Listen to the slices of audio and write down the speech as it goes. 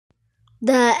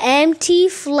The empty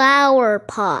flower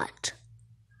pot.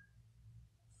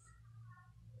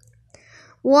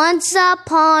 Once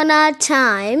upon a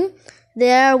time,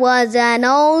 there was an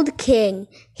old king.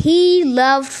 He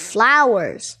loved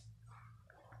flowers.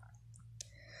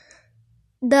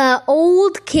 The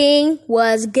old king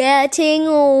was getting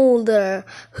older.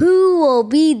 Who will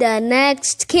be the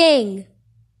next king?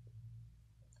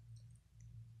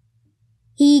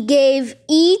 He gave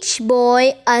each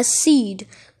boy a seed.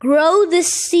 Grow the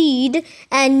seed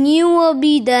and you will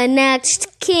be the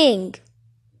next king.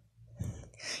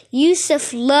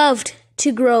 Yusuf loved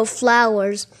to grow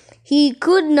flowers. He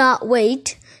could not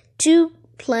wait to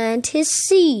plant his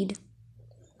seed.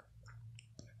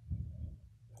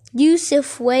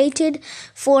 Yusuf waited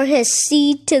for his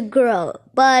seed to grow,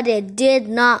 but it did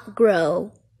not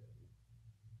grow.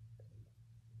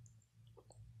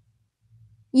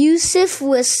 Yusuf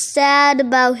was sad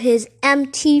about his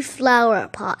empty flower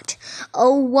pot.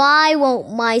 Oh, why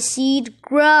won't my seed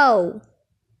grow?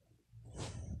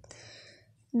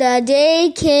 The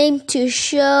day came to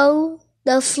show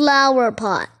the flower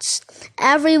pots.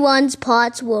 Everyone's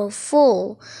pots were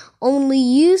full. Only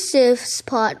Yusuf's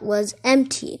pot was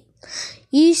empty.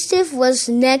 Yusuf was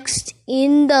next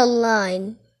in the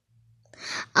line.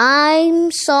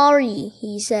 I'm sorry,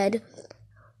 he said.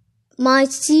 My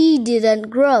seed didn't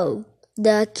grow.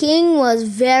 The king was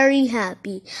very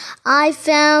happy. I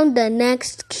found the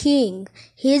next king.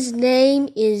 His name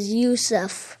is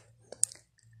Yusuf.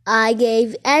 I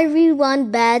gave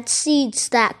everyone bad seeds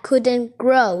that couldn't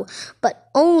grow, but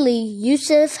only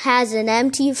Yusuf has an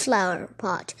empty flower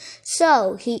pot.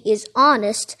 So he is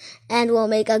honest and will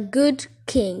make a good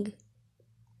king.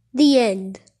 The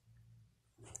end.